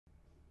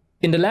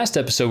In the last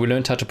episode, we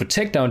learned how to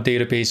protect our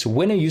database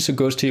when a user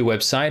goes to your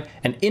website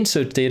and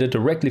inserts data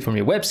directly from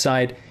your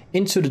website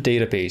into the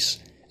database.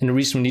 And the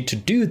reason we need to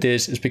do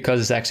this is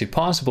because it's actually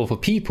possible for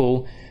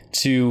people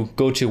to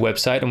go to your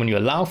website, and when you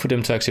allow for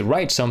them to actually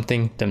write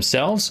something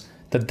themselves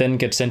that then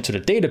gets sent to the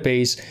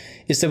database,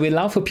 is that we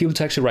allow for people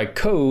to actually write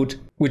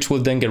code which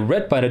will then get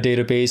read by the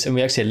database, and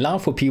we actually allow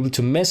for people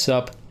to mess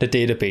up the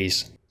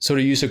database. So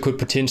the user could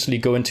potentially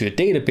go into a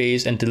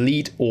database and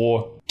delete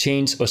or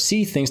change or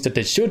see things that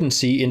they shouldn't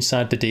see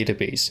inside the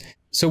database.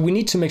 So we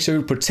need to make sure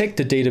we protect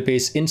the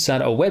database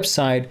inside our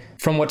website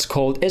from what's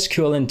called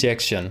SQL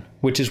injection,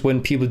 which is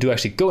when people do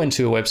actually go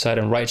into a website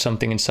and write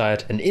something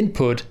inside an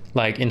input,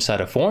 like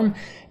inside a form,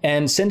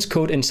 and sends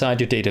code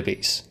inside your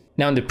database.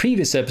 Now, in the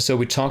previous episode,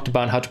 we talked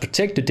about how to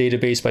protect the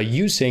database by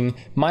using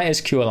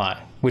MySQLi,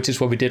 which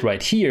is what we did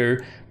right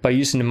here by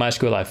using the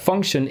MySQLi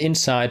function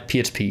inside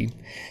PHP.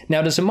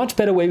 Now, there's a much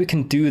better way we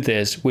can do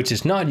this, which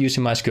is not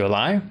using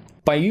MySQLi,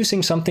 by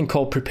using something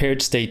called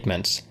prepared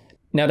statements.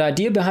 Now, the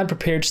idea behind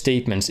prepared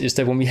statements is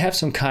that when we have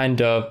some kind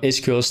of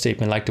SQL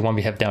statement like the one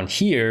we have down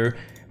here,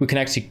 we can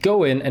actually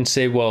go in and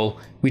say, well,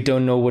 we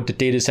don't know what the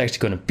data is actually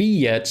going to be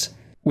yet,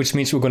 which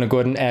means we're going to go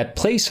ahead and add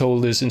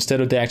placeholders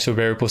instead of the actual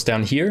variables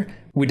down here.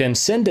 We then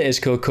send the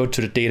SQL code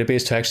to the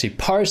database to actually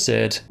parse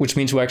it, which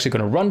means we're actually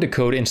going to run the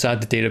code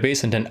inside the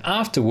database, and then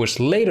afterwards,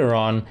 later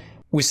on,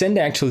 we send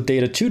the actual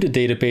data to the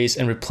database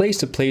and replace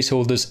the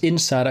placeholders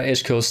inside our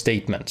SQL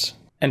statements.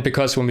 And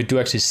because when we do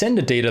actually send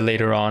the data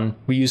later on,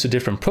 we use a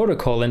different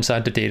protocol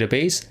inside the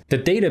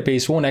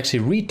database won't actually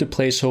read the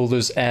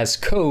placeholders as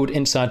code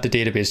inside the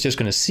database, it's just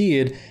going to see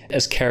it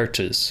as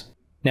characters.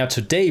 Now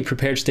today,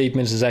 prepared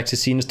statements is actually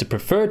seen as the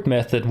preferred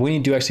method when you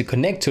do actually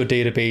connect to a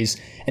database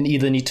and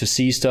either need to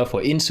see stuff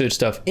or insert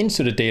stuff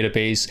into the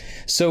database.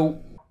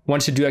 So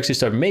once you do actually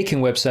start making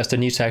websites that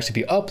need to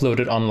actually be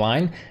uploaded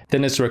online,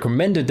 then it's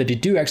recommended that you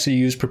do actually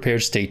use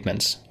prepared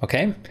statements,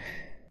 okay?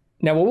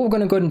 Now, what we're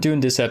going to go ahead and do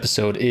in this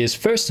episode is,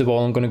 first of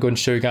all, I'm going to go and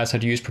show you guys how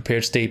to use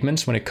prepared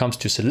statements when it comes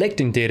to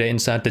selecting data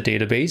inside the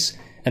database.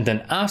 And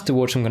then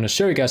afterwards, I'm going to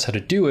show you guys how to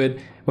do it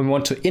when we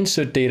want to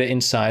insert data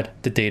inside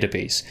the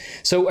database.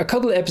 So a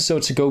couple of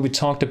episodes ago, we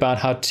talked about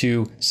how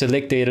to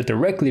select data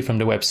directly from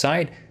the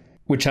website,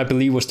 which I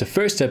believe was the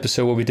first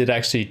episode where we did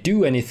actually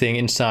do anything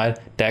inside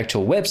the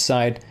actual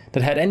website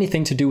that had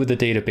anything to do with the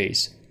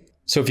database.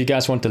 So if you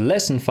guys want the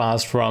lesson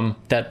files from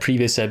that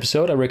previous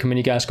episode, I recommend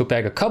you guys go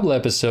back a couple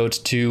episodes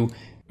to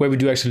where we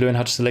do actually learn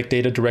how to select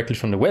data directly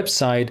from the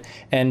website,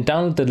 and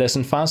download the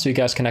lesson file so you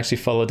guys can actually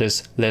follow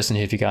this lesson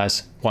here if you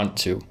guys want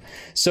to.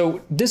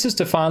 So this is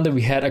the file that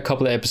we had a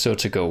couple of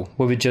episodes ago,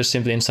 where we just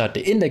simply inside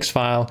the index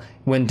file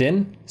went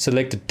in,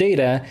 selected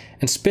data,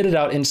 and spit it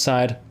out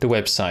inside the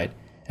website.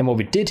 And what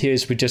we did here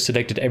is we just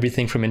selected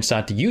everything from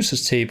inside the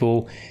users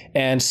table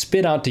and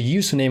spit out the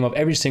username of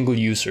every single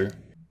user.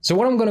 So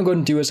what I'm going to go ahead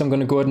and do is I'm going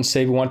to go ahead and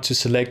say we want to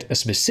select a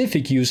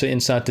specific user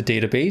inside the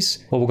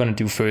database. What we're going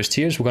to do first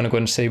here is we're going to go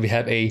ahead and say we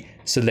have a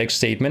select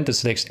statement that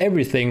selects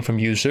everything from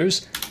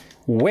users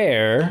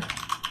where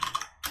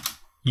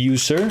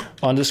user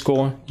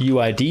underscore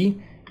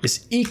UID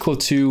is equal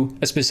to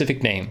a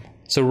specific name.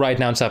 So right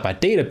now inside my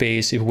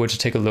database, if we were to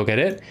take a look at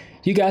it,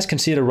 you guys can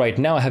see that right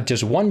now I have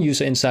just one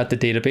user inside the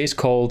database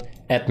called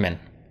admin.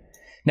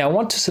 Now I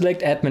want to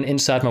select admin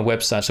inside my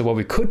website. So what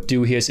we could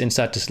do here is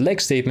inside the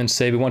select statement,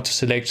 say we want to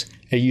select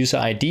a user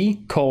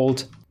ID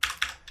called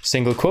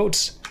single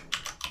quotes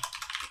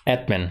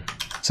admin.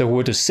 So we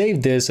were to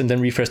save this and then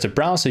refresh the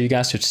browser, you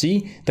guys should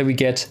see that we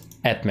get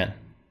admin.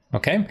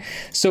 Okay.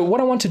 So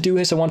what I want to do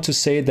is I want to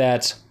say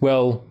that,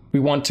 well, we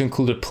want to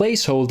include a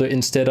placeholder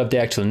instead of the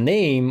actual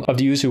name of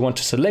the user we want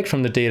to select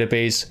from the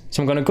database.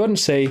 So I'm going to go ahead and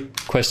say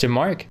question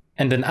mark.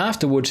 And then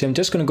afterwards, I'm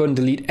just going to go ahead and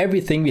delete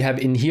everything we have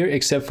in here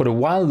except for the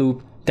while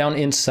loop down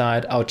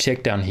inside our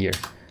check down here.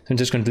 So I'm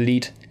just going to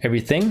delete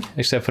everything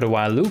except for the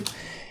while loop.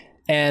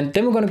 And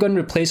then we're going to go ahead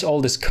and replace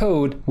all this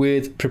code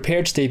with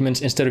prepared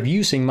statements instead of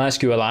using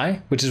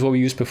MySQLi, which is what we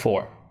used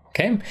before.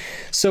 Okay,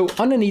 so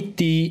underneath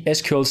the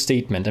SQL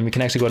statement, and we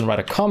can actually go ahead and write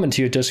a comment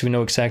here just so we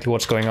know exactly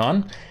what's going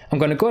on. I'm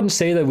going to go ahead and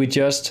say that we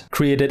just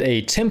created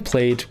a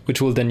template,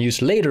 which we'll then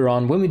use later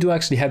on when we do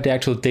actually have the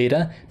actual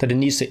data that it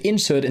needs to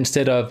insert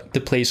instead of the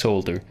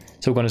placeholder.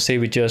 So we're going to say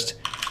we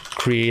just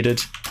created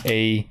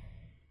a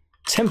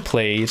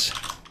template.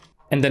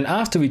 And then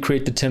after we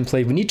create the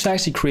template, we need to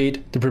actually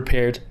create the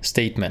prepared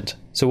statement.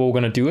 So what we're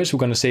going to do is we're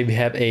going to say we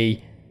have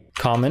a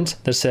comment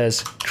that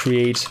says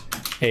create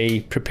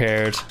a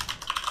prepared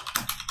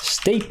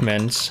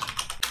statement,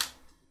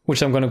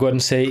 which I'm going to go ahead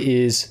and say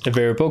is a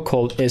variable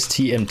called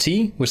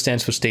stmt, which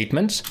stands for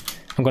statements.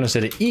 I'm going to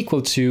set it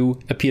equal to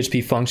a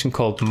PHP function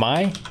called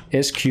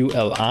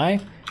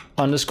mysqli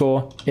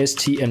underscore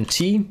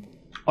stmt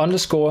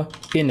underscore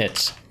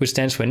init, which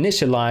stands for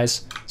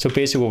initialize. So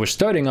basically what we're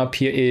starting up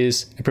here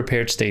is a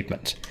prepared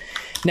statement.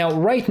 Now,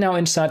 right now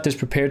inside this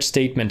prepared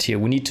statement here,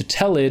 we need to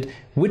tell it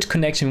which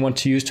connection we want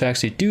to use to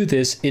actually do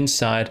this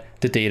inside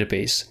the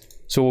database.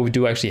 So what we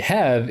do actually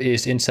have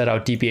is inside our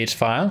DBH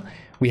file,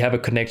 we have a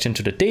connection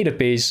to the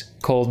database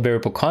called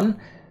variable con.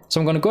 So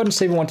I'm going to go ahead and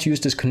say we want to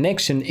use this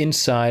connection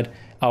inside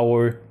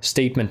our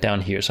statement down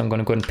here. So I'm going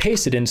to go ahead and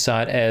paste it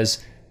inside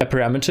as a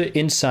parameter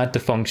inside the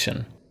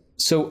function.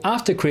 So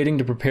after creating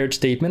the prepared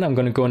statement, I'm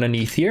going to go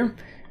underneath here.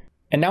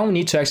 And now we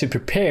need to actually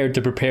prepare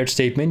the prepared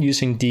statement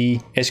using the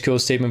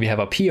SQL statement we have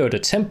up here, the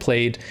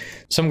template.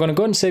 So I'm going to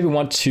go ahead and say we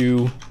want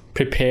to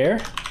prepare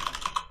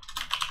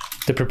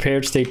the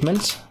prepared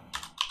statement.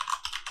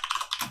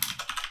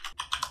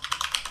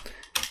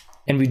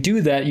 And we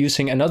do that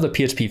using another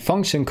PHP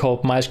function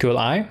called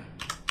mysqli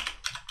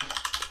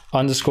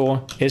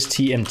underscore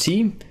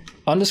stmt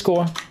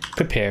underscore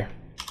prepare.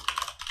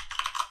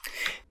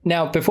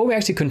 Now, before we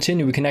actually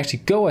continue, we can actually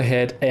go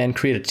ahead and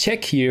create a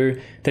check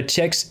here that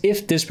checks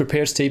if this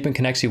prepared statement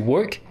can actually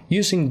work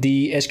using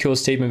the SQL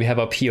statement we have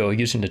up here,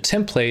 using the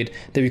template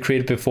that we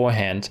created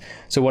beforehand.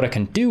 So what I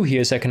can do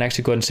here is I can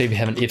actually go ahead and say we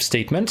have an if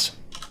statement.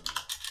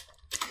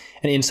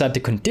 And inside the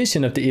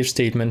condition of the if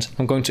statement,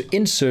 I'm going to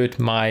insert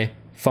my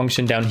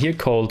function down here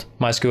called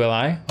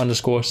mysqli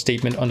underscore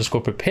statement underscore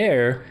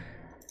prepare,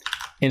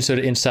 insert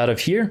it inside of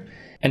here.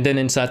 And then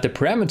inside the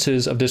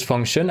parameters of this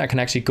function, I can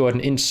actually go ahead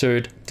and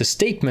insert the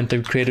statement that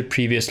we created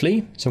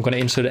previously. So I'm going to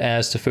insert it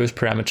as the first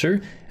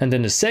parameter. And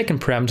then the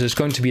second parameter is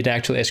going to be the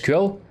actual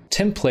SQL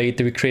template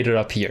that we created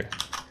up here.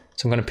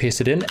 So I'm going to paste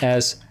it in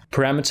as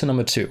parameter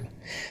number 2.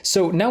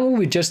 So now what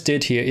we just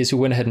did here is we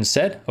went ahead and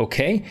said,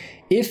 okay,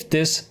 if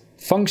this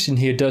function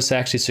here does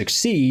actually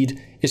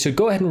succeed, is to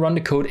go ahead and run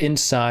the code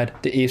inside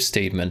the if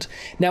statement.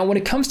 Now, when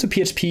it comes to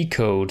PHP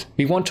code,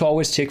 we want to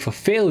always check for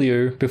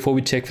failure before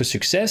we check for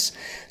success.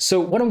 So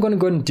what I'm going to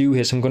go ahead and do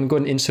here is I'm going to go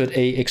ahead and insert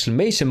a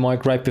exclamation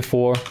mark right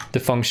before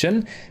the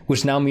function,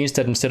 which now means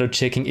that instead of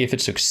checking if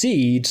it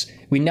succeeds,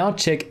 we now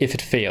check if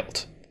it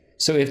failed.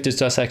 So if this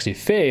does actually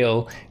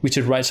fail, we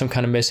should write some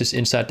kind of message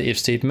inside the if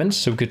statement.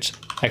 So we could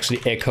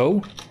actually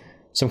echo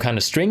some kind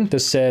of string that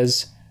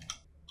says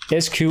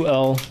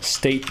SQL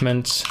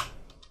statement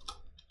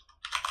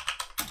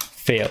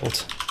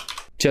failed,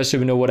 just so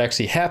we know what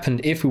actually happened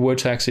if we were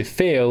to actually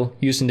fail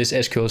using this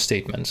SQL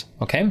statement.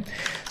 Okay,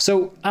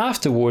 so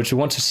afterwards we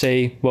want to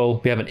say, well,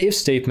 we have an if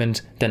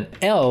statement, then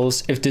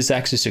else, if this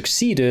actually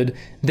succeeded,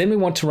 then we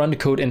want to run the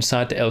code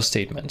inside the else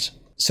statement.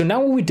 So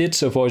now what we did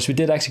so far is we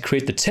did actually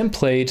create the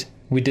template,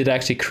 we did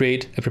actually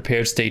create a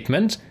prepared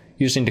statement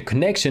using the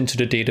connection to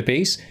the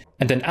database,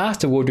 and then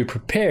afterward we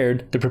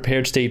prepared the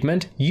prepared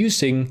statement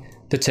using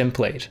the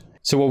template.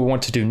 So what we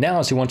want to do now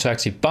is we want to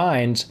actually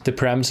bind the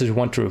parameters we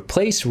want to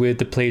replace with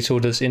the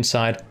placeholders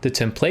inside the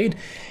template.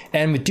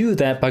 And we do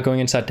that by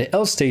going inside the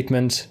else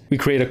statement. We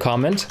create a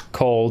comment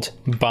called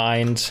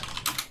bind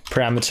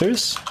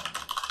parameters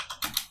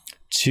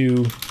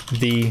to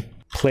the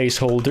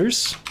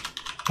placeholders,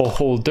 or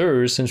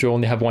holders, since we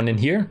only have one in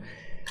here.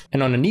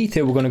 And underneath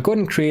here, we're going to go ahead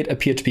and create a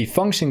PHP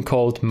function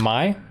called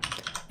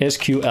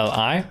mysqli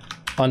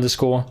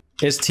underscore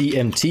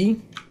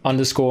stmt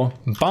underscore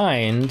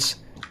bind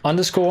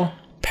underscore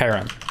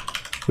param,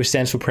 which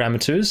stands for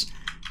parameters,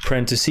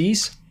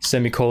 parentheses,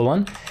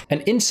 semicolon.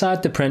 And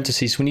inside the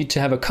parentheses, we need to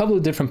have a couple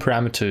of different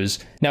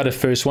parameters. Now, the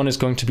first one is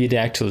going to be the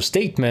actual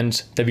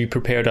statement that we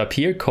prepared up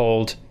here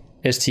called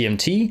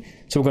stmt.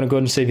 So we're going to go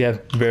ahead and say we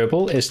have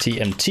variable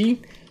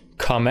stmt,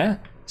 comma,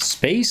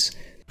 space.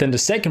 Then the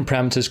second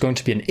parameter is going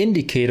to be an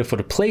indicator for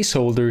the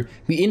placeholder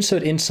we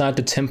insert inside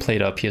the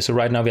template up here. So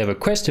right now we have a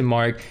question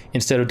mark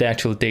instead of the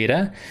actual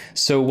data.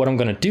 So what I'm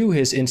going to do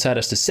is inside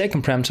as the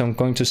second parameter, I'm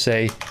going to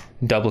say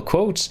double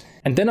quotes,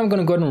 and then I'm going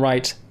to go ahead and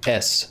write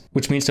s,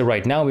 which means that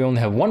right now we only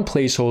have one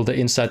placeholder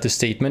inside the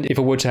statement. If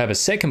I were to have a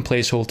second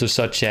placeholder,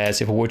 such as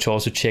if I were to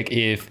also check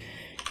if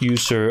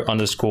user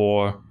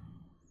underscore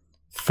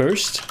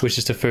first, which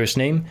is the first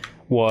name,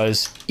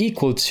 was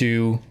equal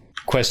to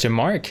question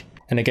mark,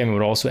 and again, we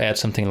would also add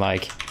something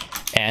like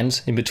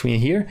and in between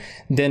here.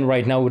 Then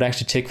right now we would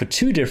actually check for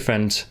two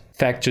different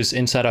factors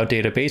inside our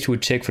database. We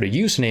would check for the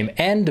username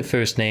and the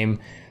first name.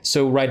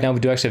 So right now we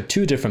do actually have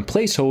two different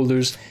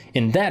placeholders.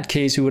 In that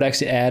case, we would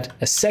actually add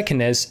a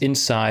second s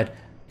inside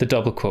the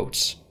double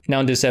quotes. Now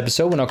in this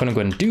episode, we're not going to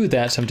go ahead and do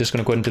that. So I'm just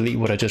going to go ahead and delete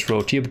what I just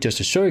wrote here, but just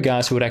to show you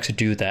guys, we would actually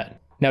do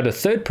that. Now the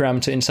third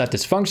parameter inside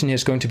this function here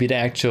is going to be the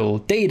actual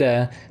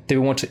data that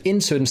we want to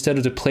insert instead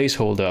of the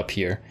placeholder up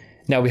here.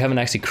 Now we haven't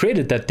actually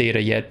created that data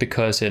yet,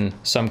 because in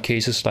some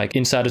cases, like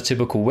inside a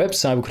typical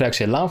website, we could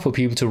actually allow for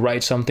people to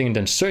write something and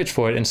then search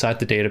for it inside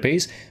the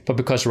database. But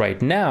because right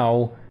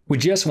now we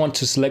just want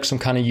to select some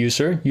kind of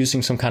user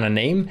using some kind of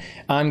name,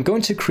 I'm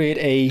going to create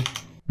a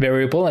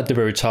variable at the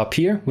very top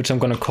here, which I'm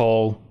going to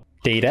call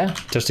data,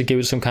 just to give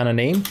it some kind of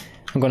name.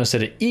 I'm going to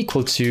set it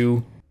equal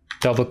to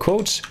double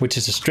quotes, which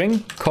is a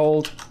string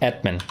called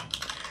admin.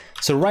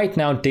 So right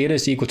now data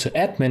is equal to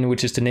admin,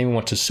 which is the name we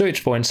want to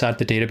search for inside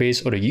the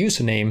database, or the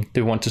username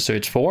that we want to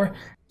search for.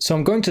 So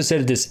I'm going to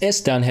set this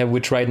s down here,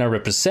 which right now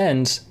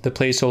represents the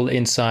placeholder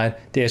inside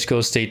the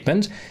SQL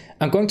statement.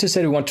 I'm going to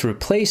say we want to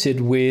replace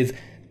it with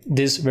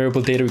this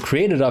variable data we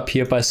created up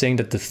here by saying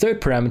that the third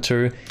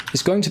parameter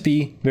is going to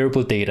be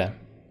variable data.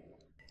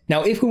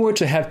 Now, if we were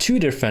to have two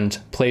different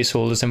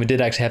placeholders and we did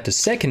actually have the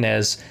second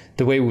s,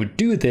 the way we would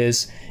do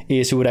this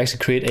is we would actually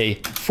create a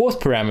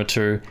fourth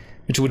parameter,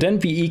 which would then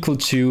be equal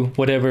to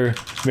whatever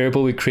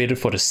variable we created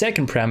for the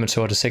second parameter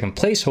or the second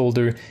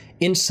placeholder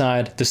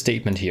inside the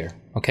statement here,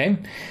 okay?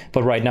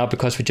 But right now,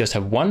 because we just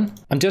have one,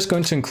 I'm just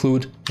going to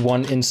include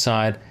one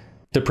inside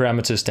the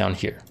parameters down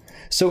here.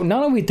 So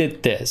now that we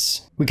did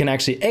this, we can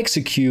actually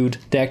execute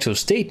the actual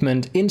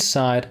statement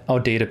inside our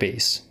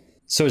database.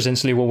 So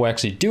essentially what we're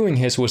actually doing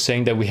here is we're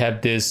saying that we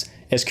have this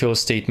SQL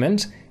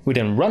statement, we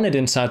then run it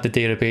inside the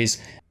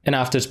database, and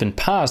after it's been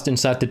passed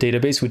inside the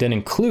database, we then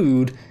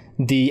include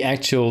the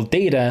actual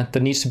data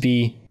that needs to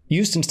be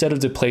used instead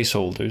of the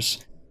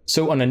placeholders.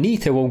 So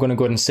underneath here, what we're going to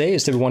go ahead and say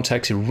is that we want to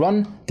actually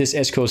run this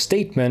SQL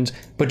statement,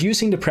 but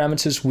using the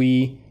parameters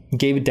we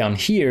gave it down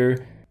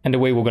here. And the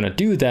way we're going to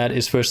do that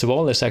is, first of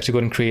all, let's actually go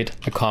ahead and create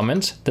a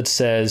comment that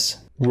says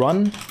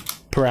run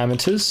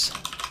parameters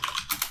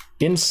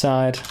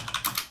inside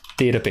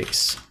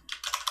database.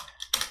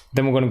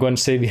 Then we're going to go ahead and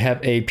say we have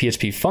a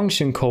PHP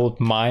function called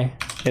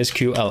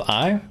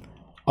mysqli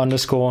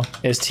underscore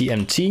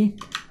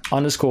stmt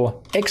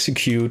underscore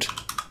execute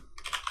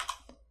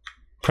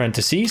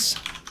parentheses.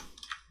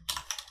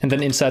 And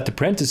then inside the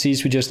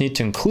parentheses, we just need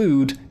to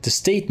include the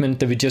statement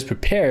that we just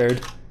prepared,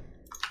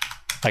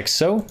 like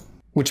so,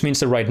 which means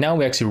that right now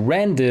we actually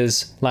ran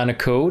this line of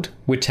code,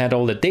 which had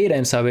all the data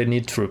inside we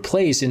need to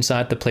replace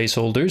inside the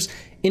placeholders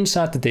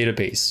inside the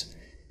database.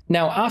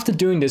 Now, after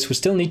doing this, we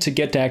still need to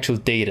get the actual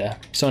data.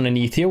 So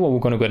underneath here, what we're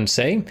going to go ahead and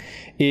say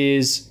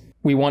is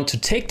we want to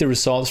take the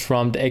results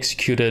from the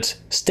executed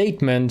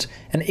statement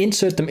and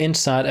insert them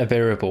inside a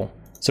variable.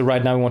 So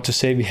right now we want to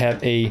say we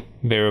have a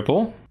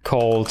variable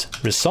called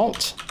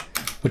result,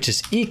 which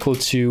is equal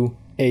to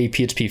a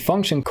PHP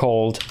function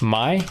called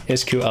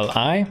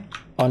mysqli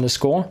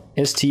underscore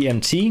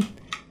stmt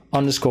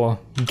underscore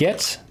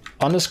get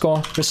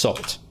underscore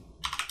result,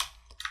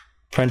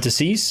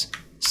 parentheses,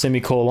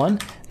 semicolon.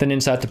 Then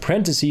inside the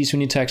parentheses, we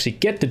need to actually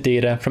get the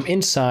data from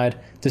inside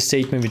the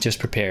statement we just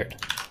prepared.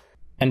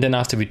 And then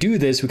after we do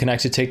this, we can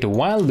actually take the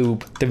while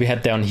loop that we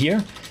had down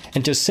here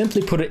and just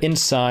simply put it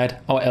inside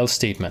our else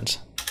statement,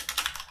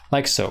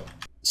 like so.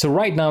 So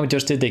right now we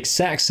just did the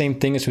exact same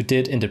thing as we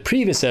did in the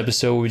previous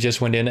episode. We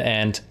just went in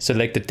and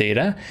selected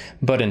data,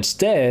 but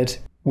instead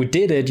we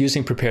did it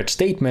using prepared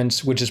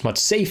statements, which is much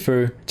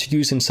safer to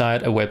use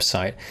inside a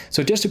website.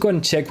 So just to go ahead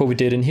and check what we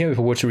did in here, if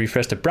we were to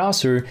refresh the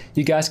browser,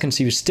 you guys can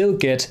see we still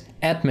get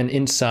admin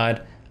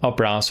inside our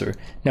browser.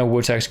 Now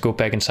we'll actually go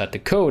back inside the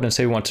code and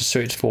say we want to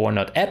search for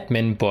not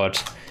admin,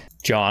 but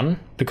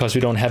John, because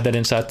we don't have that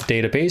inside the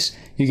database.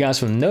 You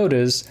guys will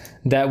notice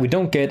that we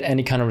don't get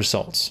any kind of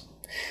results.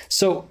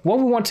 So what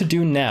we want to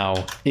do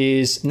now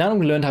is, now that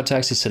we learned how to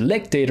actually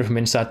select data from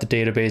inside the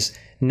database,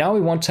 now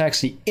we want to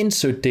actually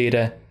insert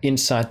data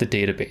inside the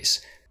database.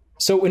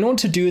 So in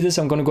order to do this,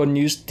 I'm going to go ahead and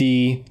use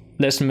the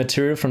lesson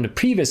material from the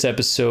previous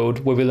episode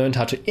where we learned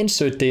how to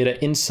insert data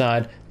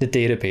inside the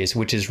database,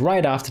 which is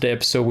right after the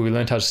episode where we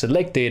learned how to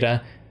select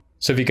data.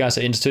 So if you guys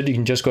are interested, you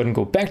can just go ahead and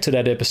go back to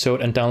that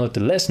episode and download the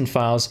lesson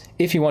files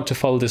if you want to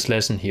follow this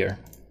lesson here.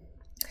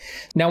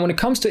 Now, when it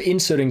comes to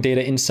inserting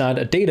data inside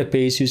a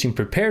database using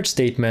prepared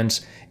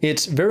statements,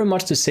 it's very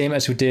much the same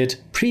as we did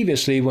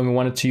previously when we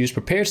wanted to use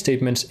prepared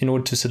statements in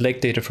order to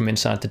select data from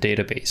inside the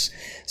database.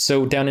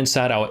 So down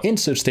inside our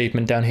insert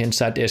statement, down here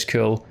inside the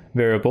SQL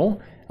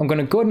variable, I'm going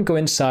to go ahead and go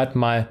inside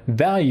my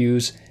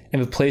values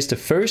and replace the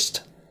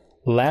first,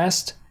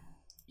 last,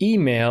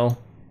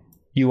 email,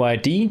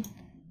 UID,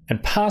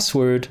 and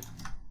password.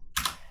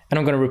 And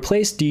I'm going to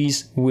replace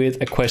these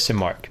with a question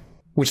mark,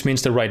 which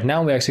means that right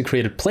now we actually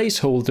created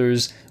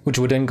placeholders, which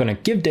we're then going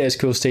to give the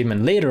SQL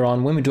statement later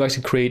on when we do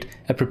actually create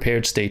a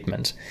prepared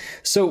statement.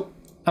 So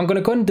I'm going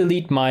to go ahead and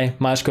delete my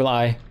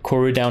MySQLi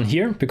query down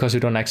here because we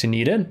don't actually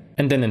need it.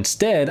 And then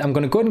instead, I'm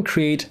going to go ahead and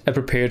create a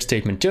prepared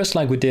statement just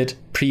like we did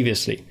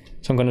previously.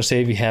 So I'm going to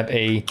say we have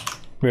a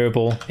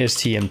variable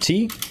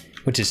stmt,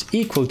 which is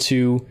equal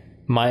to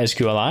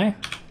MySQLi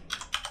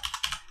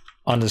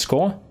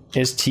underscore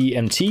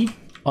stmt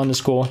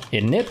underscore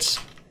init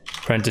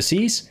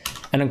parentheses.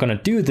 And I'm going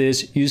to do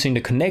this using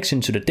the connection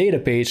to the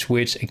database,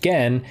 which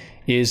again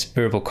is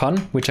variable con,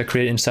 which I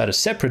created inside a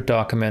separate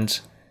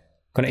document.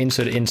 I'm going to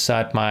insert it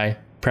inside my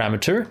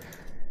parameter.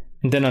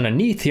 And then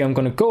underneath here, I'm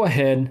going to go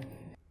ahead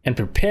and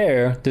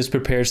prepare this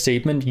prepared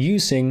statement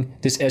using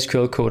this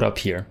SQL code up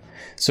here.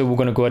 So we're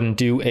going to go ahead and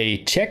do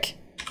a check,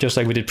 just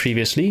like we did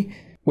previously,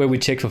 where we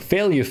check for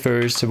failure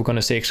first. So we're going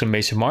to say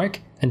exclamation mark,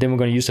 and then we're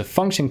going to use a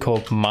function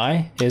called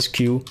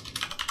mysqli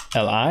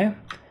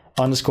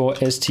underscore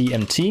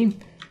stmt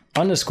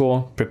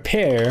underscore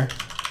prepare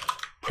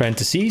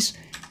parentheses,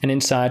 and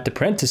inside the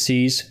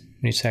parentheses,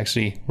 we need to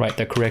actually write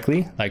that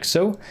correctly, like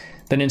so.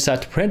 Then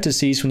inside the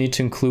parentheses, we need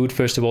to include,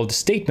 first of all, the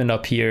statement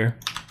up here.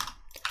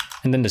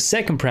 And then the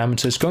second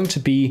parameter is going to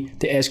be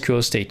the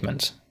SQL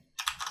statement.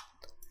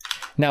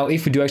 Now,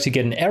 if we do actually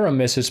get an error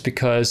message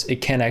because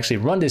it can't actually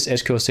run this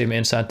SQL statement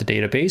inside the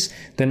database,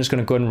 then it's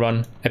going to go ahead and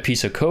run a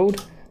piece of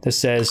code that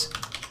says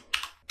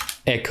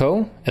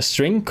echo a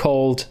string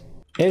called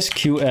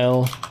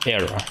SQL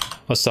error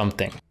or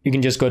something. You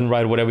can just go ahead and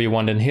write whatever you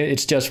want in here.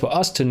 It's just for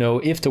us to know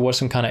if there was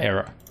some kind of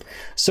error.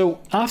 So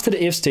after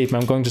the if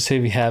statement, I'm going to say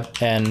we have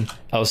an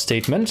else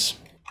statement.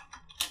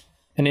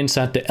 And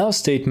inside the else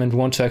statement, we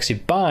want to actually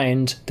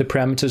bind the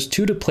parameters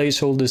to the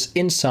placeholders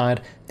inside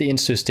the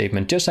insert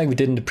statement, just like we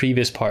did in the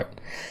previous part.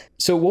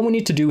 So what we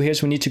need to do here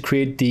is we need to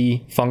create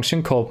the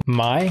function called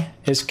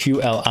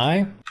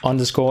mysqli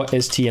underscore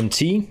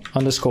stmt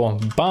underscore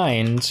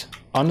bind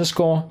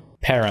underscore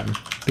param,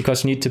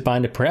 because we need to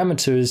bind the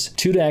parameters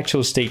to the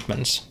actual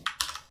statements.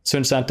 So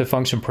inside the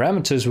function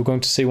parameters, we're going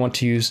to say we want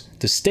to use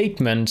the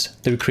statement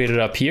that we created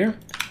up here.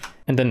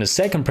 And then the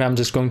second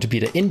parameter is going to be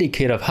the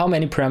indicator of how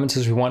many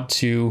parameters we want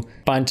to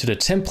bind to the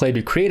template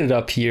we created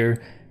up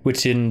here,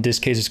 which in this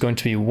case is going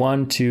to be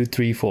 1, 2,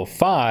 3, 4,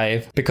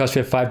 5, because we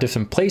have 5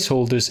 different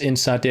placeholders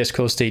inside the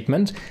SQL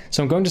statement.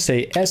 So I'm going to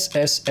say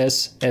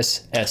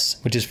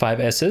SSSSS, which is 5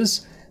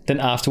 S's. Then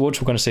afterwards,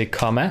 we're going to say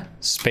comma,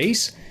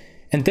 space.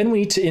 And then we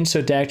need to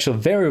insert the actual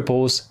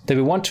variables that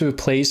we want to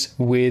replace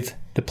with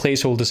the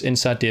placeholders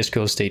inside the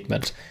SQL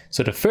statement.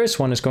 So the first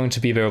one is going to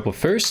be variable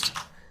first.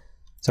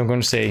 So I'm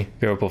going to say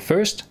variable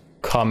first,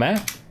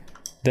 comma,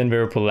 then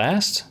variable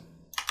last,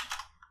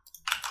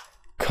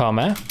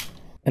 comma,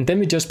 and then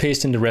we just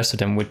paste in the rest of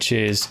them, which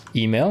is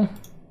email,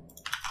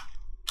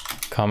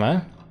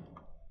 comma,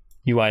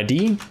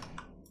 UID,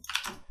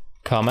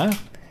 comma,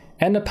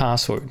 and a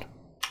password,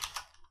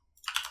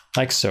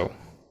 like so.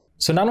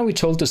 So now that we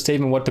told the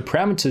statement what the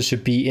parameters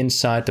should be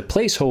inside the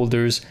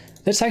placeholders,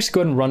 let's actually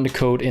go ahead and run the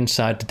code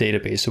inside the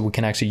database. So we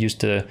can actually use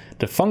the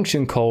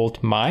function called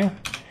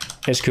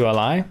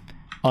mysqli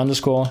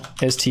underscore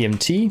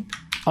stmt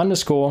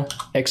underscore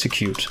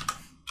execute,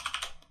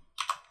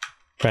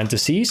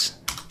 parentheses,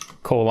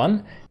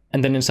 colon,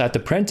 and then inside the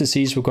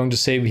parentheses, we're going to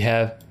say we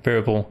have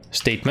variable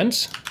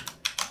statements.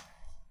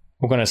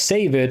 We're going to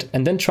save it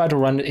and then try to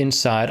run it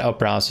inside our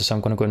browser. So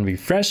I'm going to go and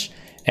refresh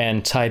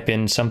and type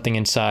in something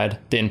inside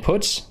the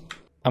inputs.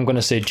 I'm going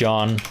to say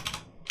John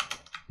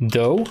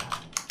Doe.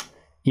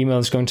 Email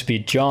is going to be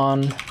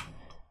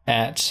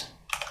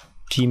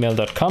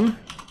john@gmail.com.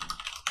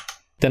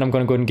 Then I'm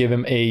going to go ahead and give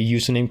him a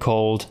username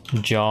called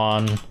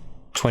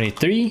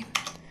John23.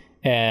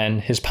 And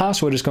his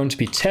password is going to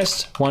be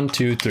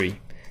test123. I'm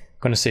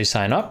going to say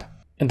sign up.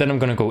 And then I'm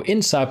going to go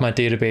inside my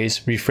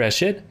database,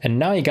 refresh it. And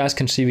now you guys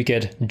can see we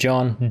get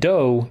John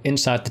Doe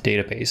inside the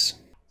database.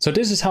 So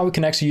this is how we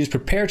can actually use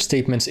prepared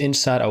statements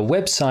inside our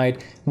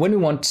website when we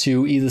want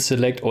to either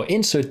select or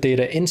insert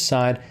data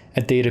inside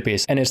a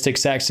database. And it's the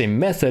exact same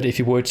method if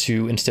you were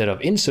to, instead of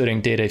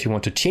inserting data, if you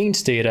want to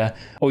change data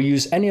or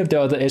use any of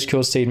the other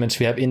SQL statements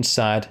we have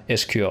inside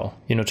SQL,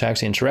 to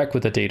actually interact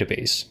with the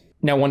database.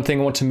 Now, one thing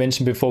I want to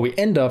mention before we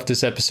end off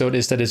this episode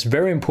is that it's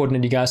very important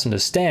that you guys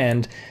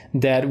understand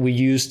that we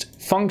used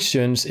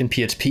functions in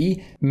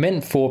PHP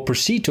meant for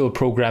procedural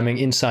programming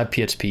inside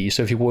PHP.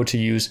 So if you were to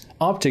use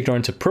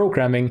object-oriented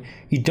programming,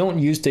 you don't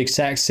use the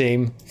exact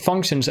same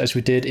functions as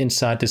we did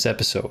inside this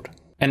episode.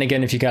 And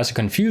again, if you guys are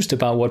confused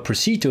about what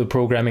procedural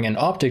programming and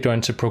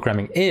object-oriented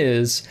programming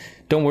is,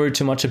 don't worry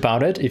too much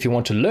about it. If you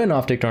want to learn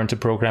object-oriented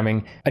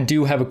programming, I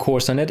do have a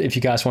course on it if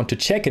you guys want to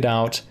check it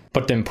out.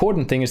 But the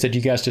important thing is that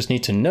you guys just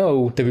need to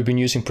know that we've been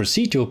using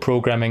procedural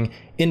programming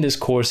in this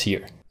course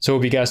here. So I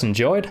hope you guys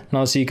enjoyed, and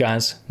I'll see you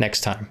guys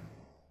next time.